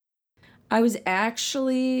I was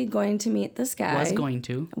actually going to meet this guy. Was going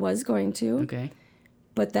to. Okay.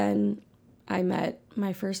 But then I met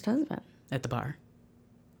my first husband. At the bar.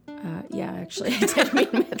 Yeah, actually, I did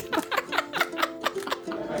meet him at the bar.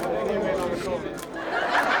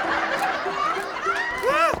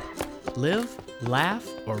 Live, laugh,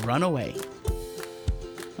 or run away.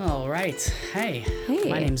 All right. Hey. Hey.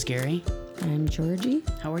 My name's Gary. I'm Georgie.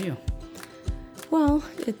 How are you? Well,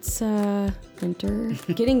 it's winter,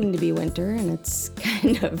 getting to be winter, and it's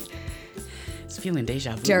kind of It's feeling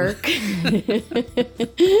deja vu. dark.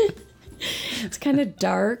 It's kind of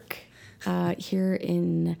dark here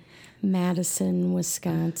in Madison,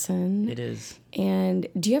 Wisconsin. It is. And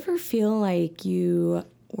do you ever feel like you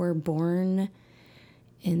were born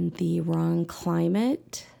in the wrong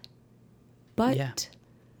climate, but Yeah.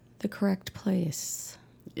 the correct place?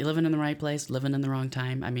 You're living in the right place, living in the wrong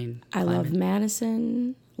time. I mean, I love climate.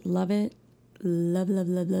 Madison. Love it. Love, love,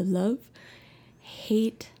 love, love, love.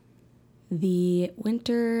 Hate the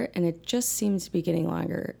winter, and it just seems to be getting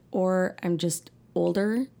longer. Or I'm just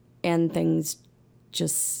older and things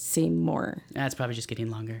just seem more, It's probably just getting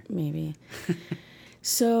longer. maybe.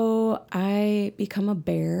 So I become a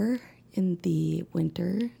bear in the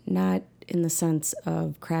winter, not in the sense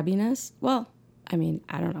of crabbiness. Well, I mean,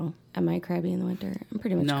 I don't know. Am I crabby in the winter? I'm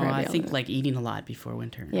pretty much No, crabby. I all think the like eating a lot before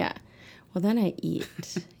winter. Yeah. Well, then I eat.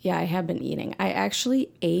 Yeah, I have been eating. I actually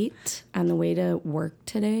ate on the way to work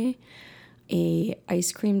today a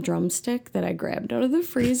ice cream drumstick that I grabbed out of the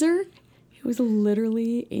freezer. It was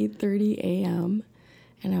literally 8:30 a.m.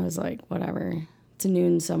 And I was like, whatever. It's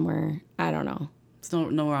noon somewhere. I don't know. It's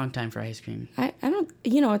no wrong time for ice cream. I don't,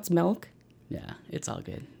 it's milk, Yeah, it's all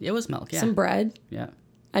good. It was milk, yeah. some bread. Yeah.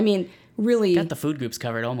 I mean, really, Got the food groups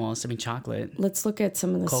covered almost. I mean, chocolate. let's look at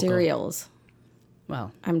some of the Cocoa. cereals.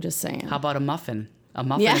 Well, I'm just saying. how about a muffin? A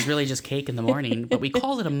muffin Yeah. is really just cake in the morning, but we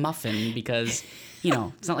call it a muffin because,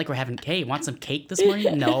 it's not like we're having cake. Want some cake this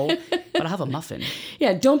morning? No, but I'll have a muffin.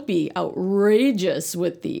 Yeah, don't be outrageous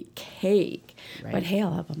with the cake. Right. But hey,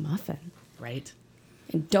 I'll have a muffin. Right?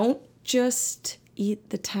 And don't just eat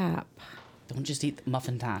the top. Don't just eat the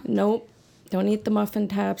muffin top. Nope. Don't eat the muffin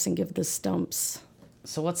tops and give the stumps.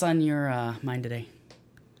 So what's on your mind today?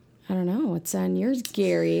 I don't know. What's on yours,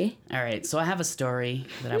 Gary? All right, so I have a story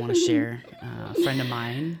that I want to share. A friend of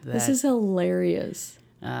mine that This is hilarious.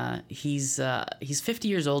 he's 50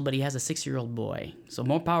 years old, but he has a 6-year-old boy. So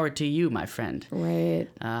more power to you, my friend. Right.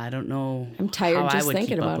 I don't know. I'm tired how I just would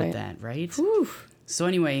thinking keep up about with it. that, right? Whew. So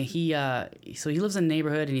anyway, he lives in a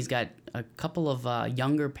neighborhood, and he's got a couple of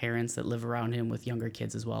younger parents that live around him with younger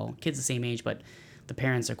kids as well. Kids the same age, but the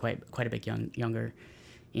parents are quite a bit younger.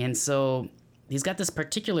 And so he's got this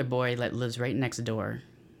particular boy that lives right next door.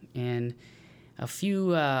 And a few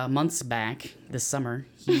months back this summer,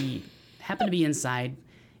 he happened to be inside,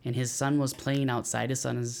 and his son was playing outside. His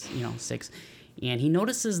son is 6, and he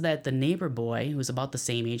notices that the neighbor boy, who's about the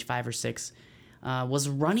same age, 5 or 6. Was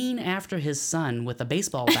running after his son with a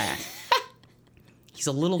baseball bat. He's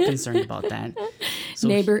a little concerned about that. So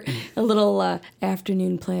Neighbor, a little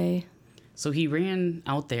afternoon play. So he ran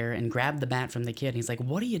out there and grabbed the bat from the kid. He's like,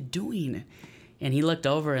 "What are you doing?" And he looked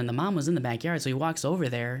over, and the mom was in the backyard. So he walks over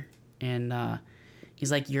there, and he's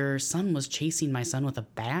like, "Your son was chasing my son with a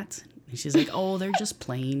bat?" And she's like, "Oh, they're just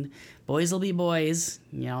playing. Boys will be boys,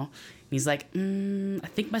 And he's like, "I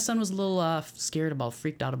think my son was a little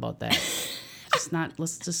freaked out about that.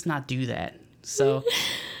 Let's just not do that." So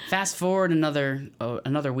fast forward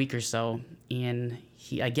another week or so, and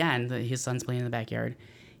his son's playing in the backyard,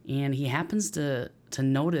 and he happens to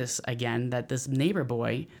notice again that this neighbor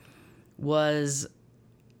boy was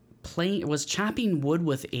chopping wood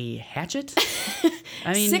with a hatchet.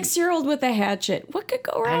 I mean, 6-year-old with a hatchet. What could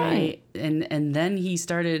go wrong? and then he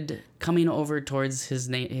started coming over towards his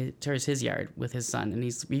yard with his son, and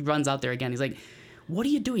he runs out there again. He's like, "What are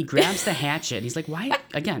you doing?" He grabs the hatchet. He's like, "Why?"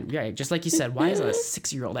 Again, right, just like you said, why does a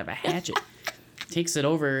 6-year-old have a hatchet? Takes it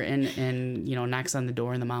over and knocks on the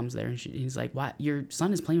door, and the mom's there, and he's like, "What? Your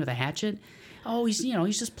son is playing with a hatchet?" "Oh, he's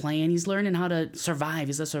just playing. He's learning how to survive.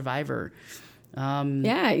 He's a survivor."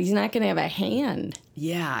 Yeah, he's not going to have a hand.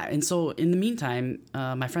 Yeah, and so in the meantime,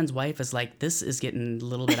 my friend's wife is like, "This is getting a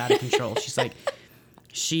little bit out of control." She's like,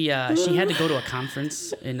 she had to go to a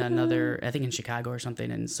conference in I think in Chicago or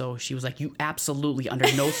something, and so she was like, "You absolutely, under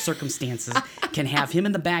no circumstances, can have him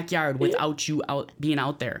in the backyard without you being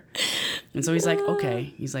out there." And so he's like,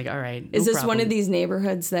 "Okay." He's like, "All right." Is this problem. one of these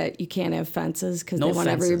neighborhoods that you can't have fences because No they want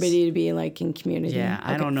fences. everybody to be like in community? Yeah,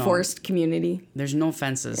 I don't know. Forced community. There's no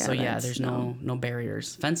fences, Yeah, so yeah, that's- there's no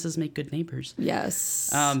barriers. Fences make good neighbors. Yes.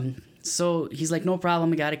 So he's like, "No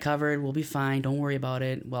problem, we got it covered. We'll be fine. Don't worry about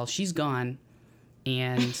it." Well, she's gone,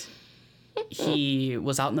 and he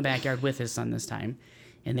was out in the backyard with his son this time,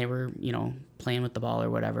 and they were, playing with the ball or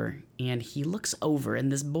whatever. And he looks over,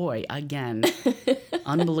 and this boy, again,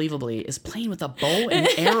 unbelievably, is playing with a bow and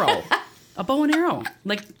arrow. A bow and arrow.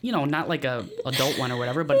 Like, not like a adult one or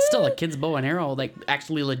whatever, but it's still a kid's bow and arrow, like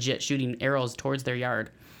actually legit shooting arrows towards their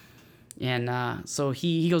yard. And so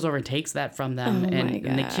he goes over and takes that from them,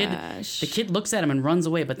 and the kid looks at him and runs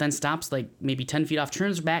away, but then stops like maybe 10 feet off,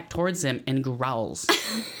 turns back towards him, and growls.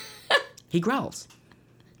 He growls.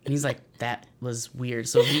 And he's like, that was weird.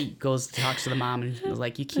 So he goes, talks to the mom, and was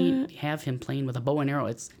like, you can't have him playing with a bow and arrow.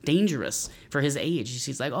 It's dangerous for his age.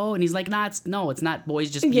 She's like, oh, and he's like, it's not boys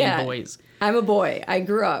just being boys. I'm a boy. I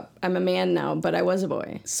grew up. I'm a man now, but I was a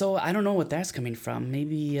boy. So I don't know what that's coming from.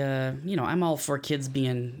 Maybe, I'm all for kids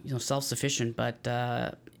being, self-sufficient, but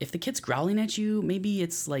if the kid's growling at you, maybe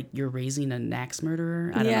it's like you're raising an axe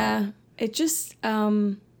murderer. I don't know. It just,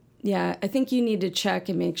 I think you need to check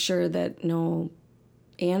and make sure that no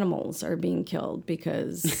animals are being killed,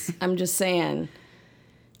 because I'm just saying,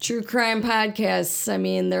 true crime podcasts, I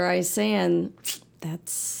mean, they're saying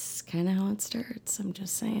that's kind of how it starts. I'm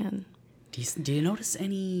just saying. Do you notice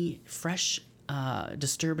any fresh,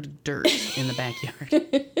 disturbed dirt in the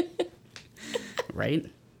backyard? Right?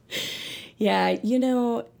 Yeah,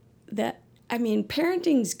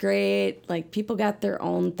 parenting's great. Like, people got their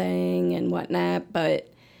own thing and whatnot, but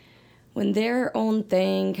when their own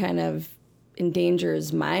thing kind of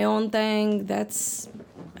endangers my own thing, that's,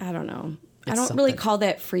 I don't know. I don't really call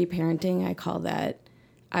that free parenting. I call that,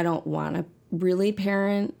 I don't want to really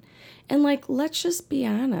parent. And like, let's just be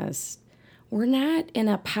honest. We're not in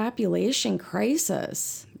a population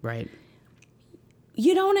crisis. Right.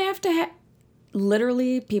 You don't have to have,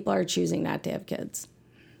 literally, people are choosing not to have kids.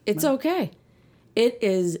 It's okay. It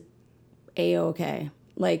is A-okay.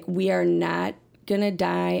 Like, we are not going to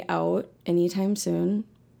die out anytime soon.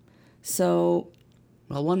 So,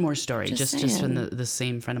 well, one more story, just from the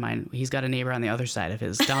same friend of mine. He's got a neighbor on the other side of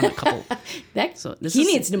his, down a couple. Needs to move. This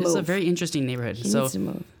is a very interesting neighborhood. He needs to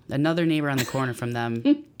move. Another neighbor on the corner from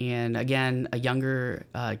them, and again, a younger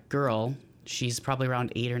girl. She's probably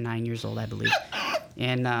around 8 or 9 years old, I believe.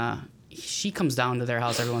 And she comes down to their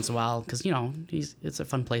house every once in a while because, it's a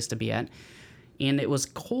fun place to be at. And it was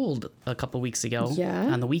cold a couple weeks ago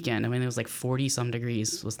on the weekend. I mean, it was like 40-some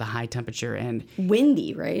degrees was the high temperature. And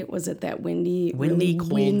windy, right? Was it that windy, really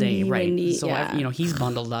cold day, right? Windy, so, he's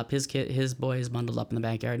bundled up. His boy is bundled up in the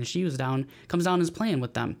backyard. And she comes down and is playing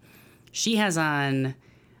with them. She has on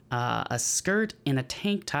a skirt and a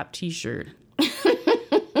tank top T-shirt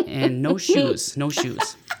and no shoes.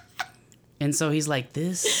 And so he's like,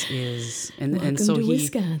 "This is," and so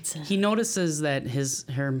he notices that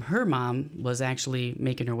her mom was actually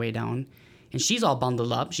making her way down, and she's all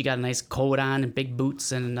bundled up. She got a nice coat on and big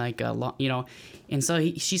boots and like and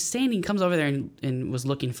so she's comes over there and was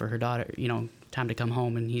looking for her daughter, time to come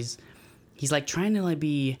home, and he's like trying to like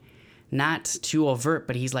be not too overt,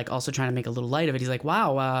 but he's like also trying to make a little light of it. He's like,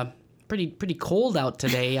 "Wow, pretty cold out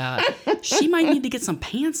today. She might need to get some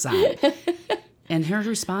pants on." And her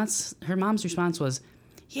mom's response was,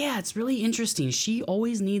 "Yeah, it's really interesting. She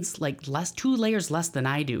always needs like 2 layers less than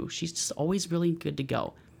I do. She's just always really good to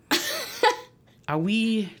go." Are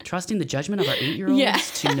we trusting the judgment of our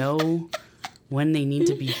 8-year-olds to know when they need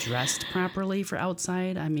to be dressed properly for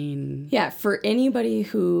outside? I mean... Yeah, for anybody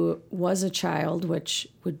who was a child, which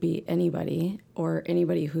would be anybody, or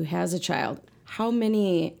anybody who has a child, how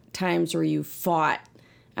many times were you fought,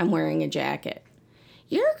 "I'm wearing a jacket"?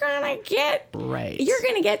 You're gonna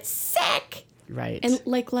get sick. Right. And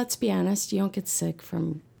like, let's be honest, you don't get sick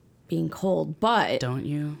from being cold, but don't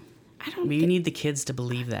you? We need the kids to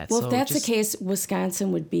believe that. Well, if that's the case,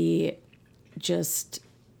 Wisconsin would be just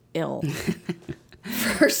ill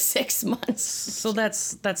for 6 months. So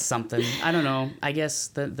that's something. I don't know. I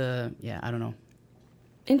guess I don't know.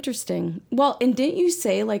 Interesting. Well, and didn't you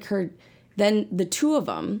say like then the two of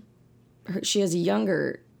them, she has a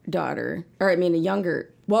younger daughter, not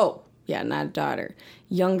a daughter,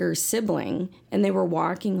 younger sibling, and they were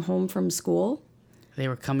walking home from school? They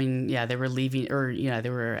were coming, they were leaving, they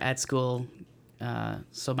were at school.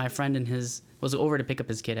 So my friend was over to pick up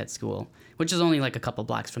his kid at school, which is only like a couple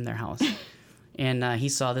blocks from their house. And he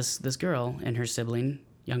saw this girl and her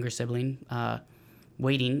younger sibling,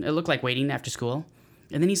 waiting. It looked like waiting after school.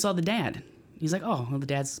 And then he saw the dad. He's like, "Oh, well, the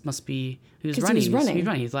dad must be," he was running. He's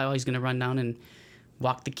running. He's like, "Oh, he's going to run down and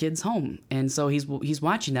walk the kids home." And so he's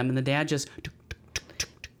watching them, and the dad just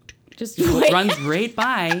runs right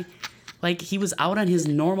by, like he was out on his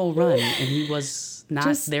normal run, and he was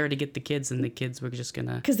not there to get the kids, and the kids were just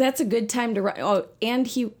gonna. Because that's a good time to run. Oh, and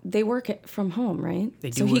they work from home, right? They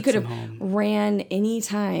do so he work could from have home. ran any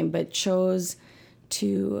time, but chose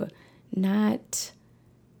to not.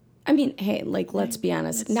 I mean, hey, like, let's be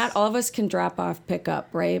honest. Not all of us can drop off, pick up,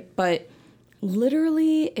 right? But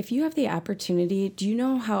literally, if you have the opportunity, do you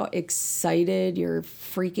know how excited your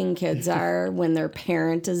freaking kids are when their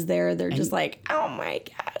parent is there? They're just like, oh my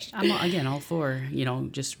gosh. I'm again all for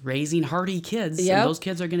just raising hardy kids, Yep. and those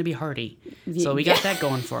kids are going to be hardy. So we got that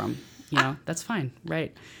going for them. That's fine,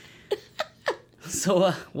 right?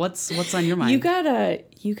 So what's on your mind? You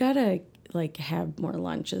gotta like have more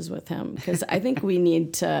lunches with him, because I think we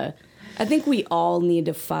all need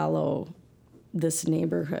to follow this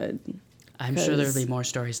neighborhood. I'm sure there'll be more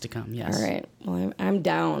stories to come. Yes. All right. Well, I'm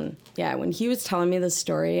down. Yeah. When he was telling me the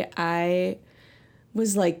story, I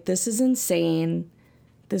was like, this is insane.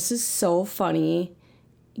 This is so funny.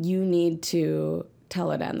 You need to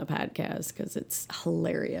tell it on the podcast because it's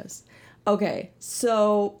hilarious. Okay.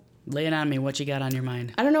 So Lay it on me. What you got on your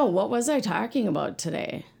mind? I don't know. What was I talking about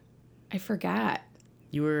today? I forgot.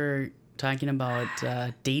 You were talking about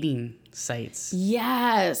dating sites.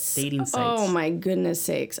 Yes. Dating sites. Oh, my goodness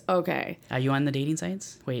sakes. Okay. Are you on the dating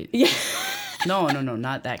sites? Wait. Yeah. No,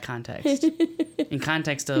 not that context. In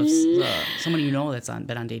context of someone that's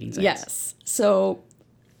been on dating sites. Yes. So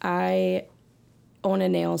I own a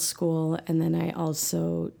nail school, and then I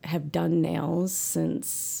also have done nails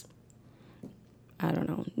since, I don't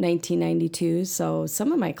know, 1992. So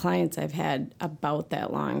some of my clients I've had about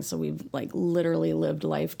that long. So we've like literally lived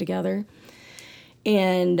life together.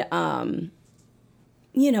 And,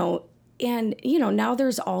 now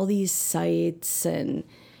there's all these sites, and,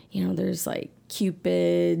 there's like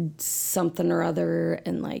Cupid something or other,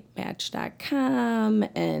 and like Match.com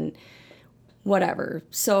and whatever.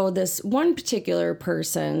 So this one particular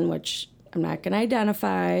person, which I'm not going to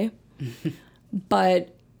identify,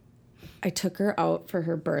 but I took her out for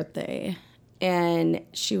her birthday, and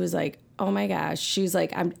she was like, oh my gosh. She was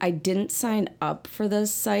like, I didn't sign up for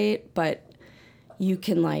this site, but you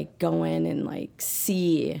can like go in and like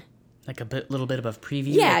see. Like little bit of a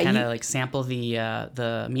preview. Yeah. Like, kind of like sample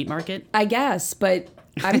the meat market. I guess, but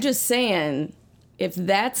I'm just saying, if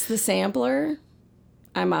that's the sampler,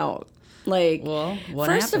 I'm out. Like, Well, what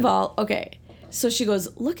first of happened? all, okay. So she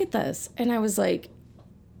goes, look at this. And I was like,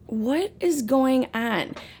 what is going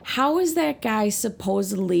on? How is that guy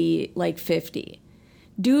supposedly like 50?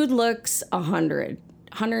 Dude looks 100,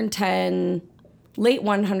 110, late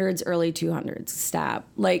 100s, early 200s. Stop.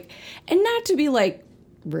 Like, and not to be like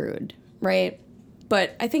rude, right?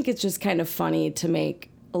 But I think it's just kind of funny to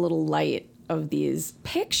make a little light of these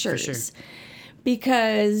pictures. For sure.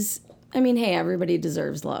 Because, I mean, hey, everybody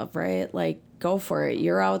deserves love, right? Like, go for it.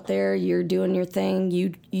 You're out there, you're doing your thing,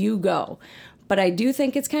 you go. But I do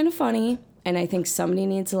think it's kind of funny, and I think somebody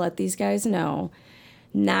needs to let these guys know,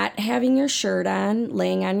 not having your shirt on,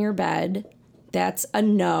 laying on your bed, that's a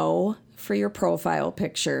no for your profile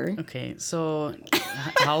picture. Okay, so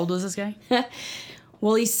how old was this guy?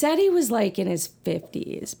 Well, he said he was like in his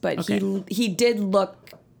 50s, but Okay. he did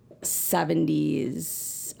look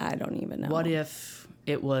 70s. I don't even know. What if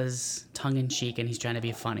it was tongue-in-cheek and he's trying to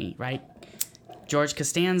be funny, right? George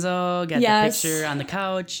Costanzo got Yes. the picture on the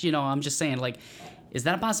couch. I'm just saying, like, is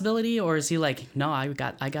that a possibility, or is he like, no, I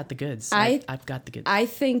got the goods. I've got the goods. I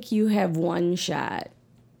think you have one shot,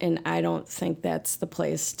 and I don't think that's the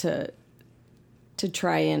place to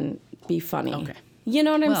try and be funny. Okay. You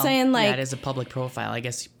know what I'm saying? Like, yeah, it is a public profile, I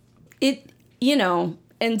guess.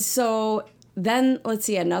 And so then let's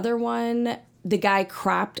see, another one, the guy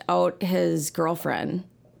cropped out his girlfriend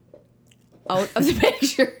out of the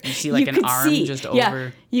picture. You see like an arm just over.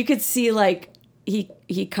 Yeah, you could see like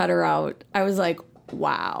he cut her out. I was like,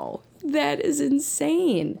 wow, that is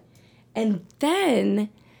insane. And then,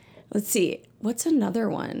 let's see, what's another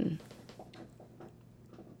one?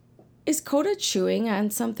 Is Coda chewing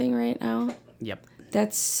on something right now? Yep.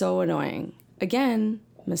 That's so annoying. Again,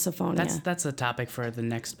 misophonia. That's a topic for the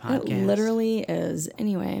next It podcast. literally is.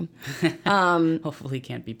 Anyway, Hopefully it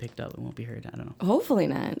can't be picked up. It won't be heard. I don't know. hopefully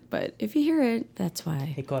not. But if you hear it, that's why.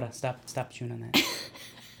 Hey, Coda, stop chewing on that.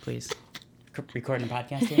 Please. Recording the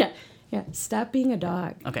podcast here? Yeah. Yeah. Stop being a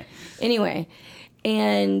dog. Okay. Anyway,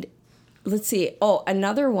 and let's see. Oh,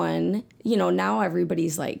 another one. Now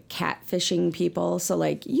everybody's like catfishing people. So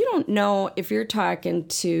like, you don't know if you're talking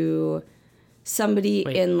to somebody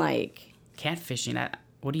Wait. in like Catfishing.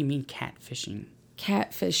 What do you mean catfishing?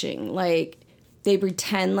 catfishing. Like they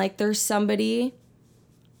pretend like they're somebody,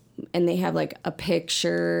 and they have like a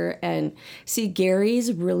picture. And see,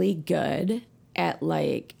 Gary's really good at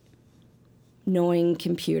like knowing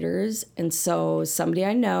computers. And so somebody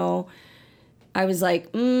I know, I was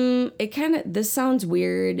like, this sounds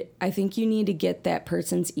weird. I think you need to get that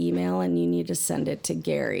person's email and you need to send it to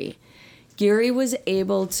Gary. Gary was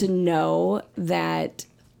able to know that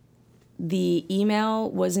the email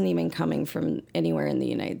wasn't even coming from anywhere in the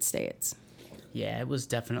United States. Yeah, it was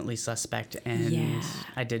definitely suspect, and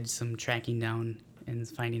I did some tracking down and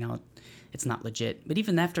finding out it's not legit. But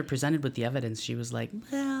even after presented with the evidence, she was like,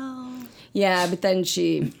 well... Yeah, but then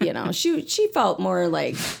she, she felt more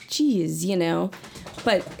like, geez,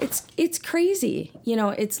 But it's crazy.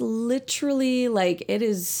 It's literally like, it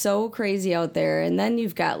is so crazy out there. And then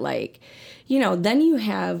you've got like, then you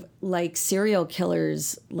have like serial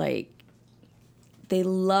killers, like they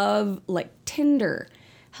love like Tinder.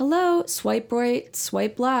 Hello, swipe right,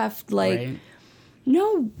 swipe left. Like, right.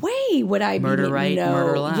 No way would I murder be... right, no.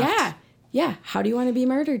 murder left. Yeah. How do you want to be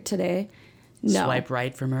murdered today? No. Swipe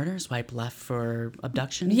right for murder, swipe left for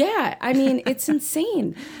abduction. Yeah, I mean, it's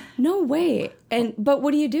insane. No way. But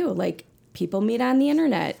what do? Like, people meet on the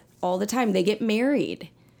internet all the time. They get married.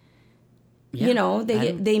 Yeah,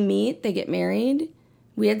 They meet, they get married.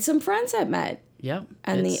 We had some friends that met. Yep.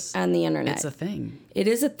 On the internet. It's a thing. It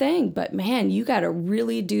is a thing, but man, you got to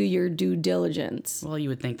really do your due diligence. Well, you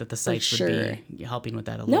would think that the sites would be helping with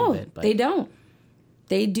that a little bit. No, they don't.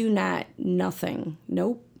 They do not. Nothing.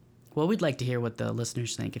 Nope. Well, we'd like to hear what the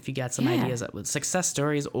listeners think. If you got some ideas with success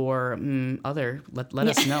stories or other, let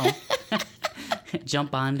us know.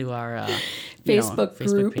 Jump onto our Facebook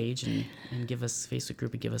group page and give us Facebook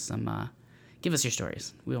group and give us some give us your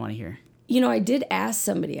stories. We want to hear. I did ask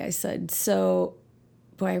somebody. I said, so,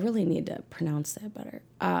 boy, I really need to pronounce that better.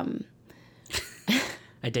 I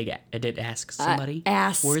did ask somebody.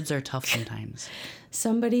 Words are tough sometimes.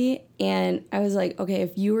 Somebody, and I was like, okay,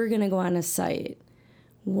 if you were gonna go on a site,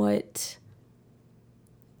 which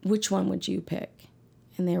one would you pick?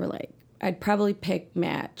 And they were like, I'd probably pick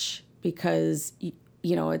Match because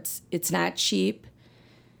it's not cheap.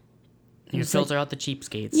 You filter out the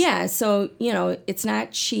cheapskates. Yeah, so it's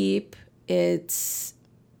not cheap. It's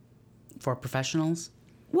for professionals.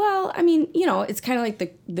 Well, I mean, it's kind of like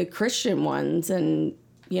the Christian ones, and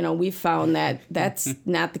we've found that that's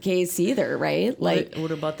not the case either, right? Like,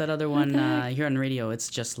 what about that other one here on the radio? It's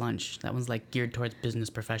Just Lunch. That one's like geared towards business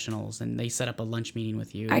professionals, and they set up a lunch meeting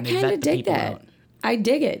with you. And I kind of dig that. Out. I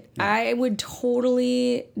dig it. Yeah. I would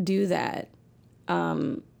totally do that.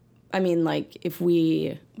 I mean, like, if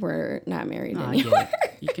we were not married anymore.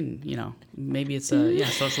 You can, maybe it's a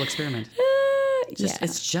social experiment.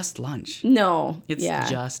 It's just lunch. No. It's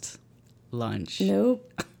just lunch.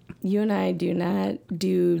 Nope. You and I do not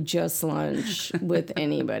do just lunch with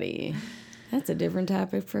anybody. That's a different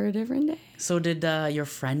topic for a different day. So did your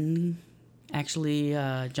friend actually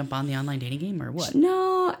jump on the online dating game or what?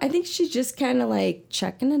 No, I think she's just kind of like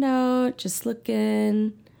checking it out, just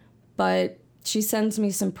looking. But she sends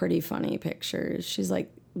me some pretty funny pictures. She's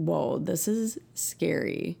like, whoa, this is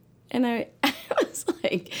scary. And I was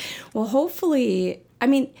like, well, hopefully, I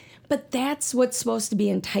mean, but that's what's supposed to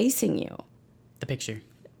be enticing you. The picture.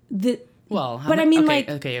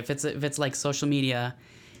 Okay, if it's like social media,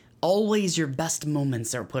 always your best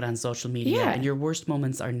moments are put on social media, and your worst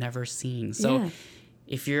moments are never seen. So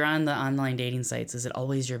if you're on the online dating sites, is it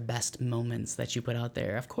always your best moments that you put out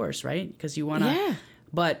there? Of course, right? Because you want to. Yeah.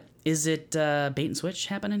 But is it bait and switch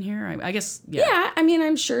happening here? I guess. Yeah. Yeah, I mean,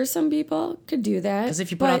 I'm sure some people could do that. Because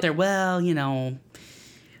if you put out there, well,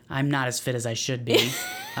 I'm not as fit as I should be.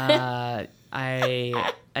 I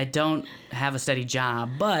don't have a steady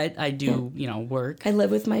job, but I do, work. I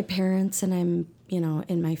live with my parents, and I'm,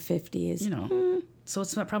 in my 50s. So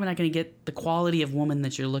it's probably not going to get the quality of woman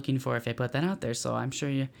that you're looking for if I put that out there. So I'm sure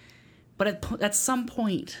you. But at some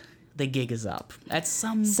point, the gig is up. At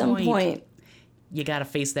some point, you got to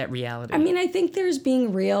face that reality. I mean, I think there's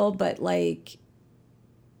being real, but like,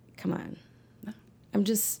 come on. I'm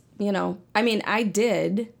just, I mean, I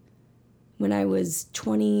did when I was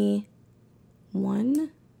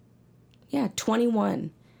 21. Yeah,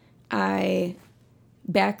 21.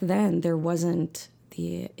 Back then, there wasn't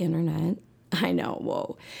the internet. I know,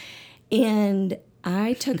 whoa. And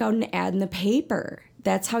I took out an ad in the paper.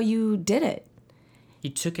 That's how you did it. You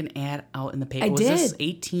took an ad out in the paper? I did. Was this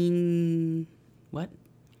 18... What?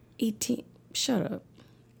 18... Shut up.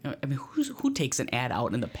 I mean, who takes an ad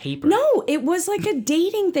out in the paper? No, it was like a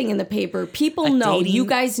dating thing in the paper. People know. You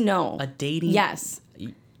guys know. A dating? Yes.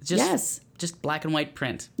 Yes. Just black and white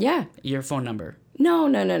print. Yeah. Your phone number. No.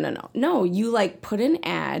 No, you like put an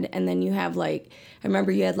ad, and then you have like, I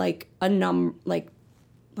remember you had like a number, like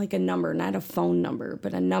a number, not a phone number,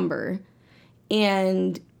 but a number.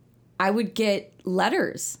 And I would get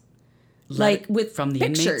letters. like with from the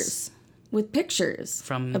pictures. inmates? With pictures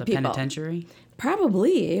From of the people. penitentiary?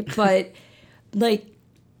 Probably, but like,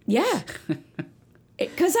 yeah.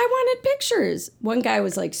 Because I wanted pictures. One guy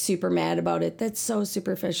was like super mad about it. That's so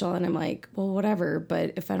superficial. And I'm like, well, whatever.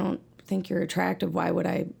 But if I don't think you're attractive, why would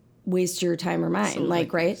I waste your time or mine? So,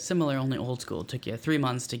 right? Similar, only old school. It took you 3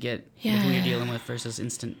 months to get who you're dealing with versus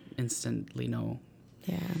instantly no.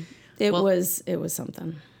 Yeah. It was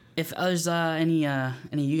something. If there's any of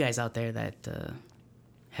you guys out there that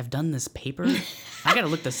have done this paper, I gotta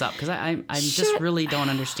look this up because I just really don't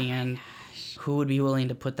understand who would be willing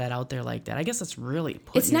to put that out there like that. I guess that's really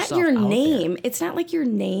putting It's not yourself your out name. there. It's not like your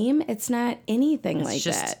name. It's not anything It's like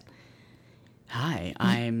just, that. Hi,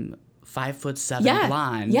 I'm 5'7" Yeah,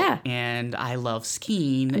 blonde. yeah. And I love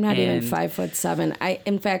skiing. I'm not even 5'7".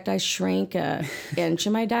 In fact, I shrank an inch,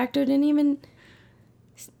 and my doctor didn't even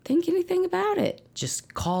think anything about it.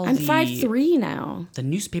 Just call I'm 5'3" now. the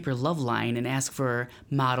newspaper Love Line and ask for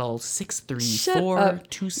model Shut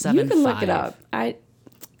up. 634275. You can look it up.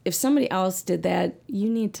 If somebody else did that, you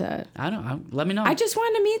need to. I don't know. Let me know. I just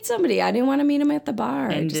wanted to meet somebody. I didn't want to meet him at the bar.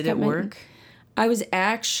 And did it work? I was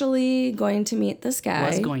actually going to meet this guy.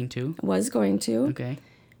 Was going to. Was going to. Okay.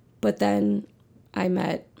 But then I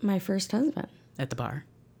met my first husband. At the bar.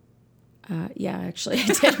 Yeah, actually, I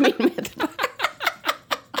did meet him at the bar.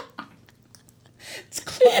 It's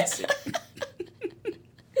classic.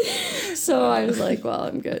 So I was like, well,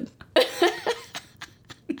 I'm good.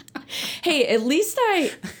 Hey, at least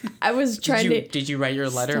I was trying to. Did you write your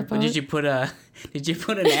letter? Step out. Did you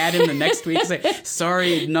put an ad in the next week? Say,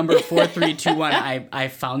 sorry, number 4321. I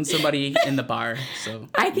found somebody in the bar. So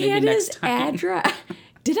I maybe had next his time. address.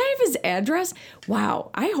 Did I have his address?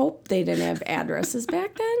 Wow. I hope they didn't have addresses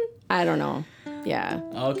back then. I don't know. Yeah.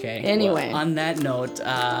 Okay. Anyway. Well, on that note,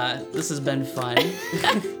 this has been fun.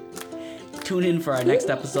 Tune in for our next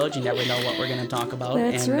episode. You never know what we're going to talk about.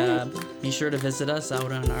 That's and right. Be sure to visit us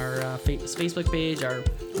out on our Facebook page, our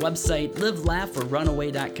website,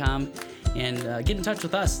 livelaughorrunaway.com, and get in touch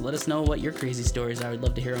with us. Let us know what your crazy stories are. We'd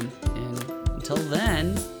love to hear them. And until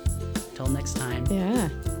then, until next time, Yeah.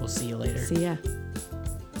 we'll see you later. See ya.